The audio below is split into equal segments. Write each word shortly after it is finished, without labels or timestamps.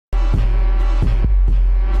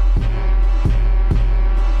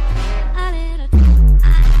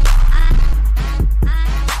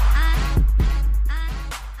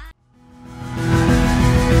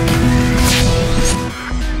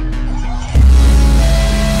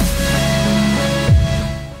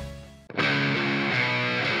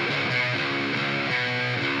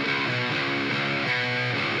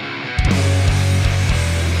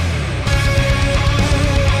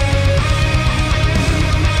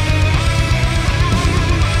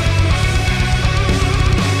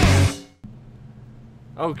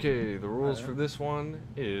Okay, the rules for this one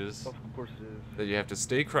is that you have to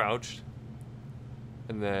stay crouched,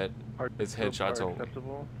 and that it's headshots only.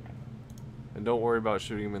 Acceptable. And don't worry about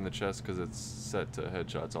shooting him in the chest because it's set to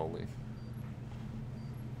headshots only.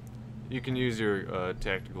 You can use your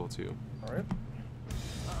tactical too. Alright.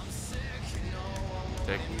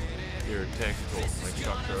 Your tactical, like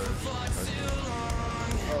shotgun.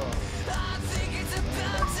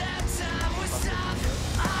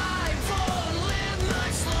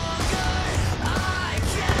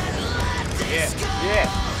 Yeah,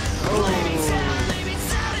 yeah. Oh.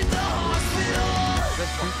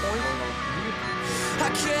 That's 1 point. I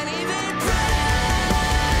can't even breathe.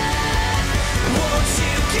 Won't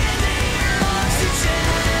you give me your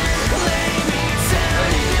oxygen? Lay me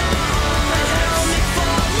down in your arms and help me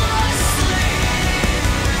fall asleep.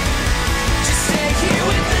 Just stay here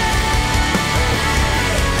with me,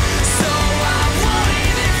 so I won't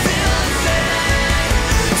even feel a thing.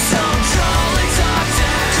 Don't call a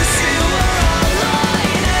doctor, 'cause you are all I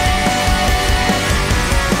need.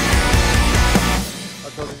 I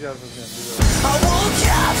told you guys I was gonna do that. I woke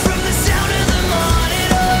up from the sound of the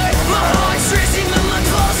monitor. My heart's racing, but my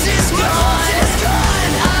pulse is gone.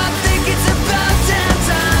 I think it's about damn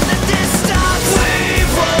time that this stops. We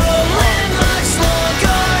won't live much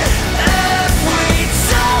longer if we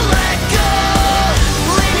don't let go.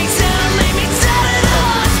 Lay me down in the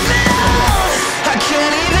hospital. I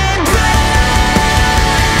can't even breathe.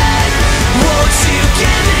 Won't you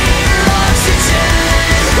give me your oxygen?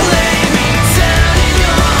 Lay me down in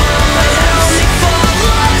your arms and help me fall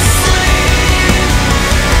asleep.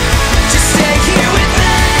 Just stay here with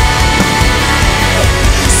me,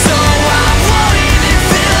 so I won't even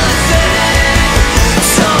feel a thing.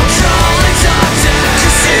 Don't call a doctor,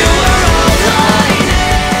 'cause you are all I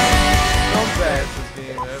need. Not fastest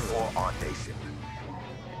game ever.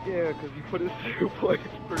 Yeah, because you put it 2 points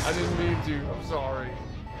per. I didn't mean to. I'm sorry.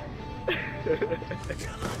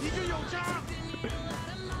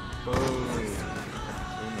 Boom.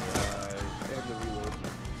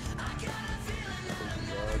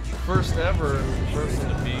 First ever, person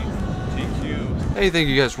to beat TQ. Hey, thank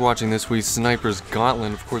you guys for watching this week's Sniper's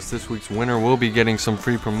Gauntlet. Of course, this week's winner will be getting some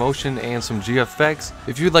free promotion and some GFX.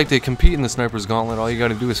 If you'd like to compete in the Sniper's Gauntlet, all you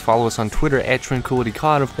gotta do is follow us on Twitter at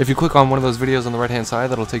TranquilityCod. If you click on one of those videos on the right hand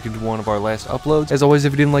side, that'll take you to one of our last uploads. As always,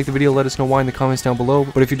 if you didn't like the video, let us know why in the comments down below.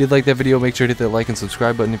 But if you did like that video, make sure to hit that like and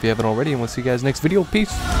subscribe button if you haven't already, and we'll see you guys next video.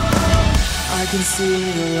 Peace! I can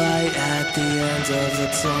see the light at the end of the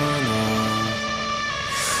tunnel.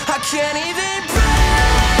 I can't even breathe.